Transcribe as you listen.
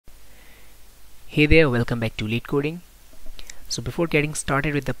Hey there, welcome back to Leetcoding. So before getting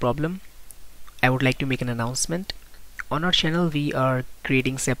started with the problem, I would like to make an announcement. On our channel, we are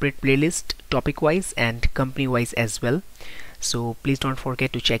creating separate playlists topic-wise and company-wise as well. So please don't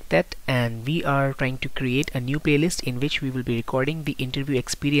forget to check that. And we are trying to create a new playlist in which we will be recording the interview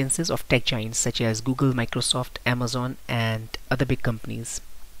experiences of tech giants such as Google, Microsoft, Amazon, and other big companies.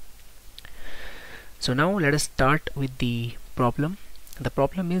 So now let us start with the problem. The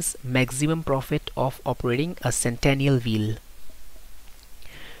problem is maximum profit of operating a Centennial wheel.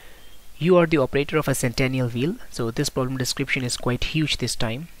 You are the operator of a Centennial wheel, so this problem description is quite huge this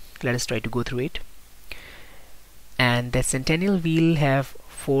time. Let us try to go through it. And the Centennial wheel have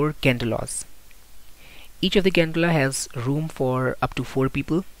 4 gondolas. Each of the gondola has room for up to 4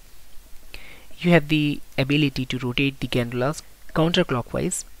 people. You have the ability to rotate the gondolas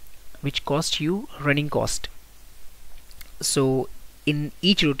counterclockwise, which costs you running cost. So in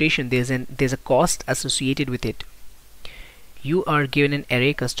each rotation there's a cost associated with it. You are given an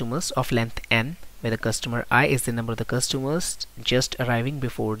array customers of length n, where the customer I is the number of the customers just arriving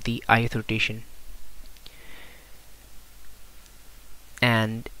before the ith rotation,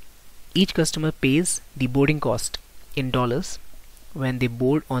 and each customer pays the boarding cost in dollars when they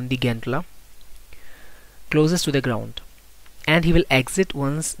board on the gondola closest to the ground, and he will exit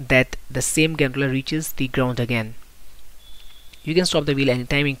once that the same gondola reaches the ground again. You can stop the wheel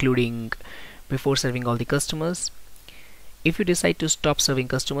anytime, including before serving all the customers. If you decide to stop serving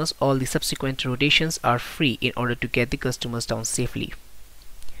customers, all the subsequent rotations are free in order to get the customers down safely.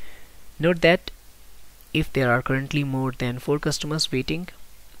 Note that if there are currently more than 4 customers waiting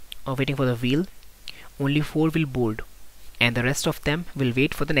for the wheel, only 4 will board and the rest of them will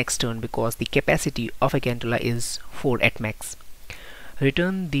wait for the next turn, because the capacity of a gondola is 4 at max.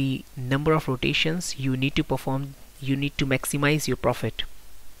 Return the number of rotations you need to perform. You need to maximize your profit.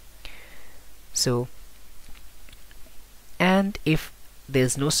 So, and if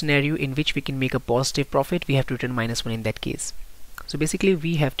there's no scenario in which we can make a positive profit, we have to return -1 in that case. So basically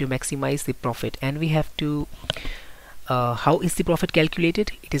we have to maximize the profit, and we have to how is the profit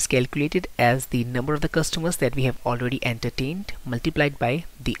calculated? It is calculated as the number of the customers that we have already entertained multiplied by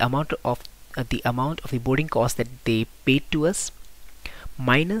the amount of the boarding cost that they paid to us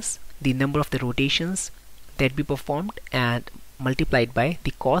minus the number of the rotations that we performed and multiplied by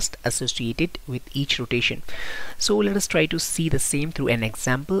the cost associated with each rotation. So let us try to see the same through an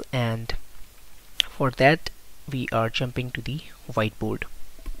example, and for that we are jumping to the whiteboard,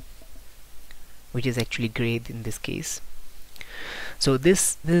 which is actually gray in this case. So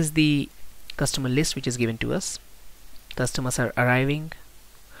this is the customer list which is given to us. Customers are arriving.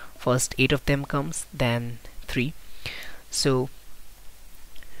 First 8 of them comes, then 3. So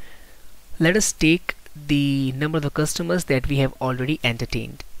let us take the number of the customers that we have already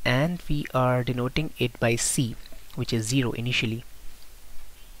entertained, and we are denoting it by C, which is 0 initially.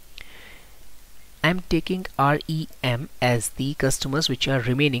 I'm taking REM as the customers which are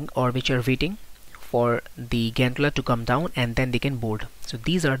remaining or which are waiting for the gondola to come down and then they can board. So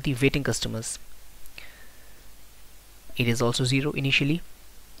these are the waiting customers. It is also 0 initially.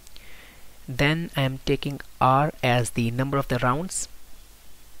 Then I am taking R as the number of the rounds,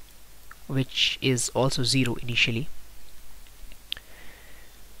 which is also 0 initially.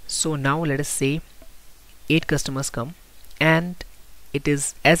 So now let us say 8 customers come, and it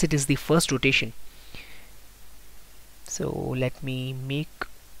is the first rotation. So let me make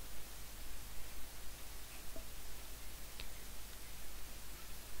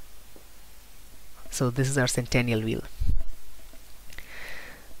this is our Centennial wheel.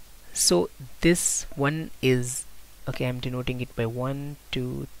 So this one is okay, I'm denoting it by 1,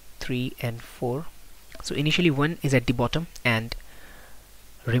 2, 3 and 4. So initially 1 is at the bottom and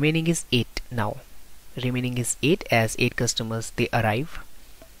remaining is 8 now. Remaining is 8 as 8 customers they arrive.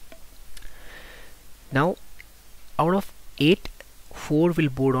 Now out of 8, 4 will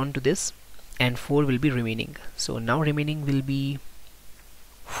board on to this and 4 will be remaining. So now remaining will be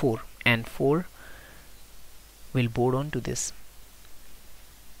 4 and 4 will board on to this.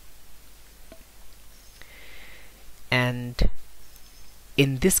 And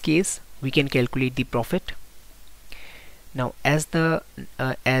in this case we can calculate the profit. Now as the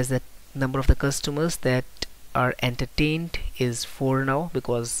number of the customers that are entertained is 4 now,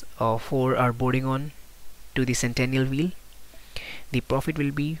 because 4 are boarding on to the Centennial wheel, the profit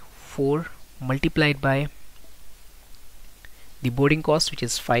will be 4 multiplied by the boarding cost, which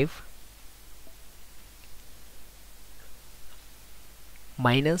is 5,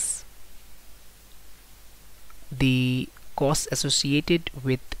 minus the cost associated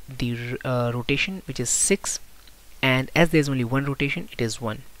with the rotation, which is 6, and as there's only one rotation, it is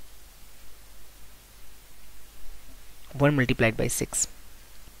 1. 1 multiplied by 6.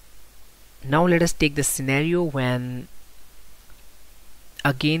 Now let us take the scenario when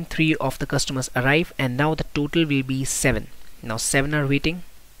again 3 of the customers arrive, and now the total will be 7. Now 7 are waiting,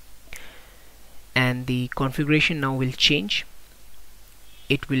 and the configuration now will change.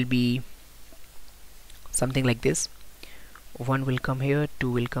 It will be something like this: 1 will come here,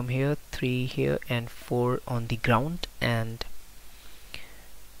 2 will come here, 3 here, and 4 on the ground, and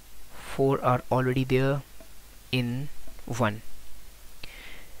 4 are already there in 1.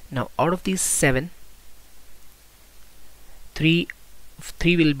 Now out of these 7, 3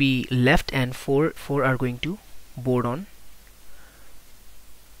 will be left, and 4 are going to board on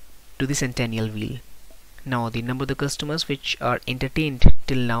to the Centennial wheel. Now the number of the customers which are entertained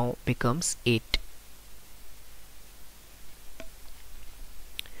till now becomes 8.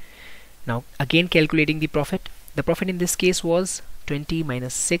 Now again calculating the profit. The profit in this case was 20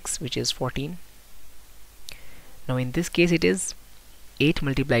 minus 6, which is 14. Now in this case it is 8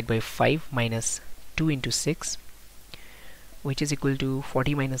 multiplied by 5 minus 2 into 6, which is equal to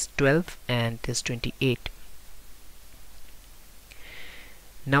 40 minus 12, and is 28.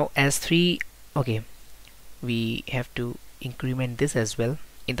 Now as 3, okay, we have to increment this as well.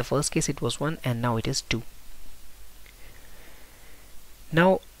 In the first case it was 1, and now it is 2.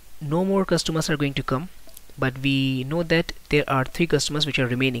 Now no more customers are going to come, but we know that there are 3 customers which are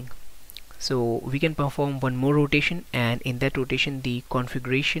remaining. So we can perform one more rotation, and in that rotation the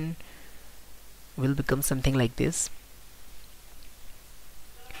configuration will become something like this.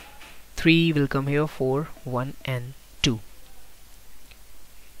 3 will come here, 4, 1 and 2.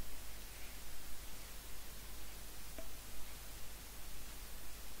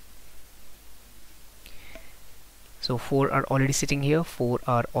 So 4 are already sitting here, 4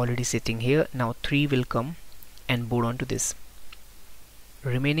 are already sitting here. Now 3 will come and board onto this.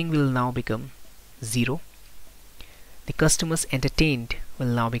 Remaining will now become 0. The customers entertained will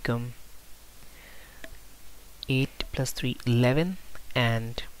now become 8 plus 3, 11,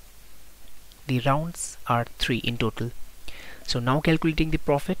 and the rounds are 3 in total. So now calculating the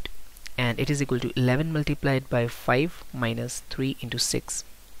profit, and it is equal to 11 multiplied by 5 minus 3 into 6,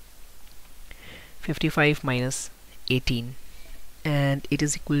 55 minus 18, and it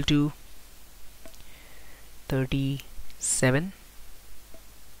is equal to 37.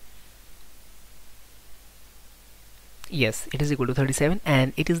 Yes, it is equal to 37,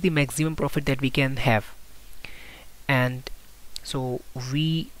 and it is the maximum profit that we can have. And so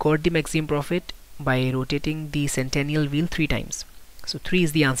we got the maximum profit by rotating the Centennial wheel 3 times. So 3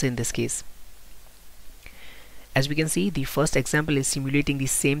 is the answer in this case. As we can see, the first example is simulating the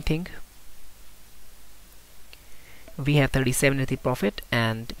same thing. We have 37 as the profit,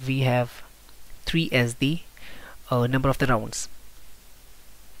 and we have 3 as the number of the rounds.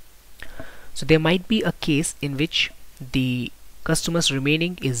 So there might be a case in which the customers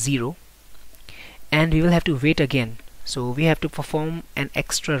remaining is 0, and we will have to wait again. So we have to perform an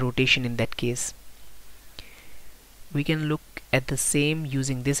extra rotation in that case. We can look at the same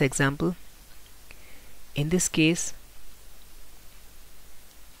using this example. In this case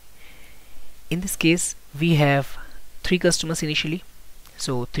we have 3 customers initially,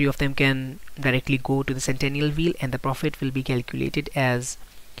 so 3 of them can directly go to the Centennial wheel, and the profit will be calculated as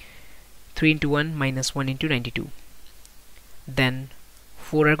 3 into 1 minus 1 into 92. Then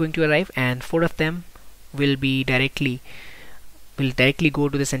 4 are going to arrive, and 4 of them will directly go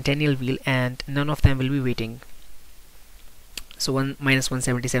to the Centennial wheel, and none of them will be waiting. So 1 minus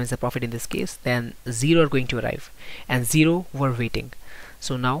 177 is the profit in this case. Then 0 are going to arrive, and 0 were waiting.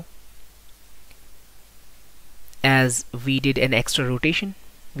 So now, as we did an extra rotation,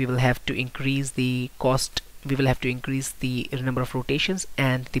 we will have to increase the cost, we will have to increase the number of rotations,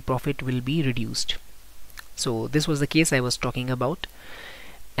 and the profit will be reduced. So this was the case I was talking about,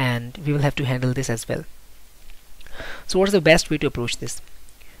 and we will have to handle this as well. So what is the best way to approach this?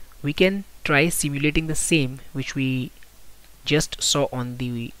 We can try simulating the same which we just saw on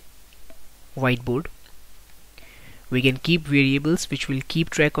the whiteboard. We can keep variables which will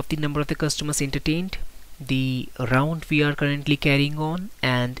keep track of the number of the customers entertained, the round we are currently carrying on,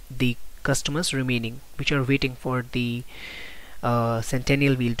 and the customers remaining which are waiting for the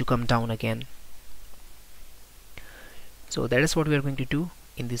Centennial wheel to come down again. So that is what we are going to do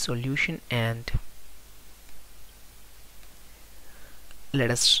in this solution, and let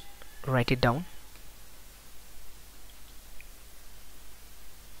us write it down.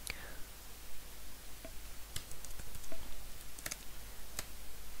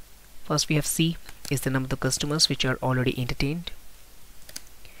 First we have C is the number of the customers which are already entertained,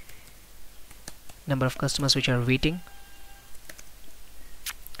 number of customers which are waiting,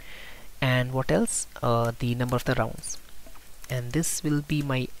 and and what else, the number of the rounds, and this will be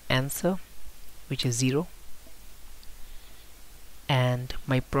my answer, which is 0, and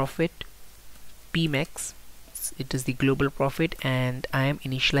my profit P max, it is the global profit, and I am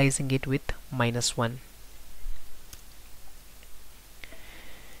initializing it with -1.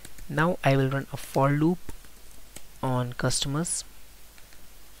 Now I will run a for loop on customers,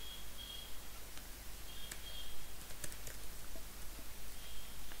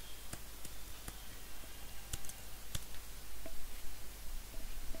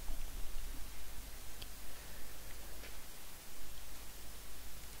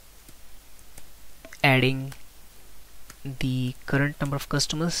 adding the current number of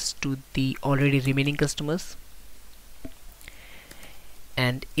customers to the already remaining customers,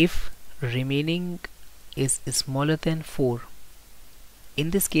 and if remaining is smaller than 4,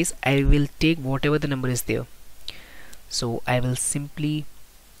 in this case I will take whatever the number is there. So I will simply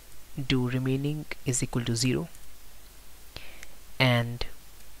do remaining is equal to 0 and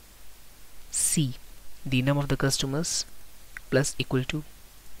C, the number of the customers, plus equal to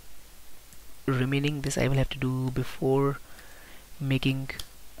remaining. This I will have to do before making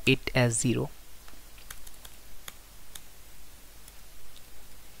it as 0.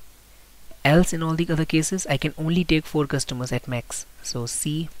 Else in all the other cases I can only take 4 customers at max. So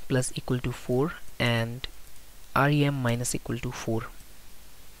C plus equal to 4 and REM minus equal to 4.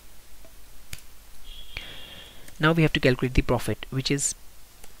 Now we have to calculate the profit, which is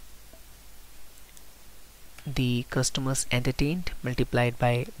the customers entertained multiplied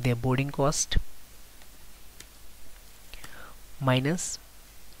by their boarding cost minus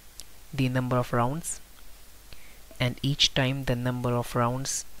the number of rounds, and each time the number of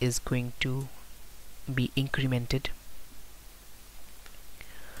rounds is going to be incremented,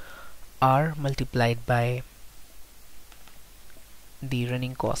 R multiplied by the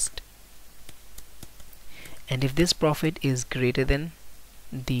running cost. And if this profit is greater than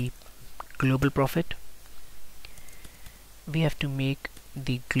the global profit, we have to make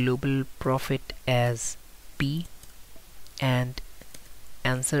the global profit as P and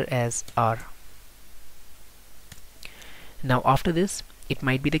answer as R. Now after this, it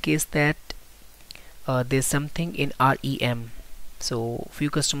might be the case that there's something in REM, so few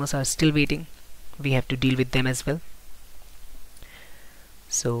customers are still waiting. We have to deal with them as well.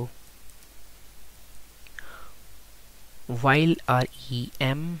 So while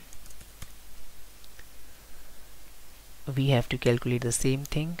REM, we have to calculate the same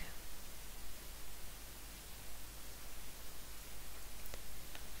thing.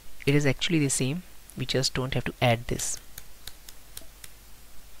 It is actually the same, we just don't have to add this.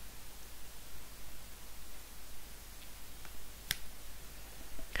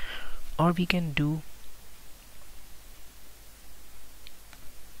 Or we can do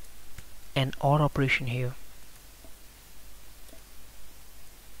an OR operation here.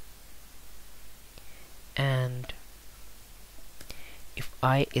 And if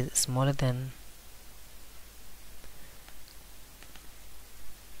I is smaller than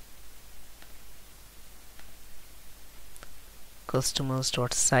customers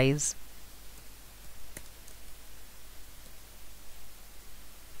dot size,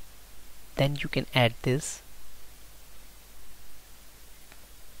 then you can add this,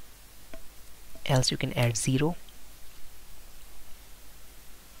 else you can add 0,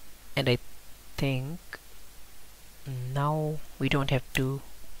 and I think now we don't have to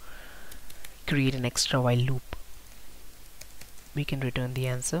create an extra while loop. We can return the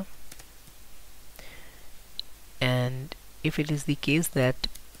answer, and if it is the case that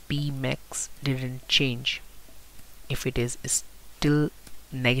P max didn't change, if it is still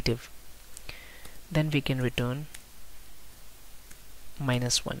negative, then we can return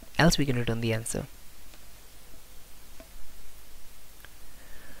 -1, else we can return the answer.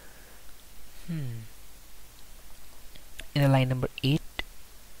 In a line number 8,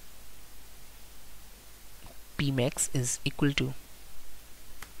 P max is equal to,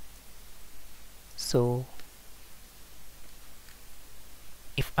 so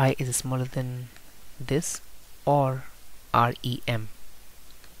if I is smaller than this or REM,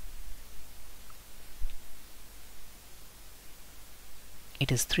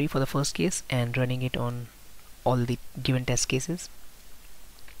 it is 3 for the first case, and running it on all the given test cases,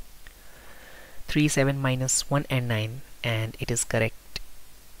 3, 7, -1 and 9, and it is correct.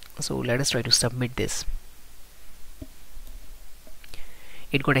 So let us try to submit this.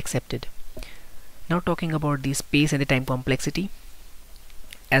 It got accepted. Now talking about the space and the time complexity,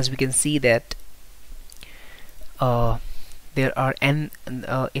 as we can see that there are n,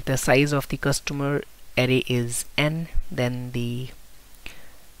 if the size of the customer array is n, then the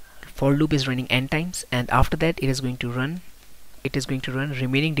for loop is running n times, and after that it is going to run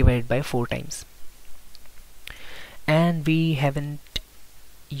remaining divided by 4 times. And we haven't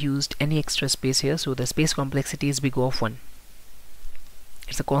used any extra space here, so the space complexity is big O of 1.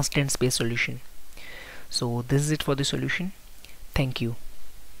 It's a constant space solution. So this is it for the solution. Thank you.